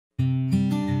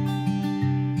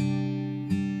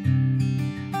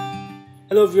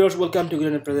Hello viewers, welcome to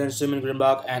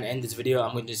Gutenberg and in this video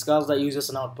I'm going to discuss the users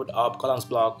and output of columns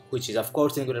block, which is of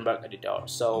course in Gutenberg editor.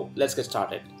 So let's get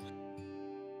started.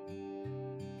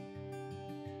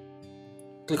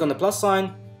 Click on the plus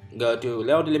sign, go to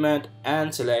layout element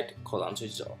and select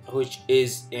columns, which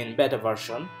is in beta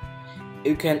version.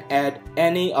 You can add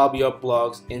any of your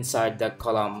blocks inside the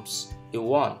columns you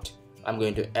want. I'm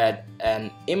going to add an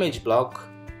image block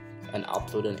and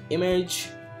upload an image.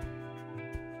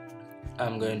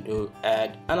 I'm going to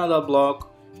add another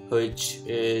block which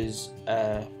is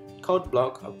a code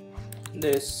block.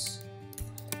 This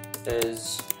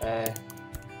is a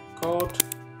code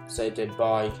cited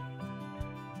by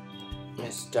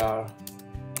Mr.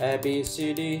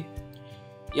 ABCD.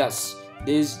 Yes,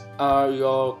 these are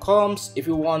your columns. If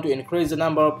you want to increase the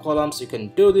number of columns, you can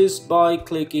do this by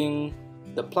clicking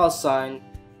the plus sign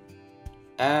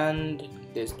and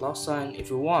this plus sign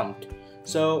if you want.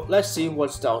 So let's see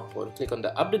what's the output. Click on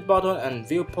the update button and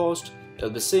view post. You'll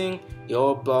be seeing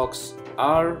your blocks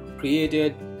are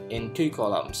created in 2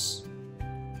 columns.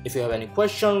 If you have any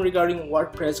question regarding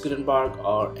WordPress, Gutenberg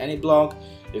or any blog,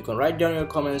 you can write down your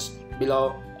comments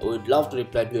below. I would love to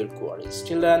reply to your queries.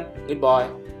 Till then, goodbye.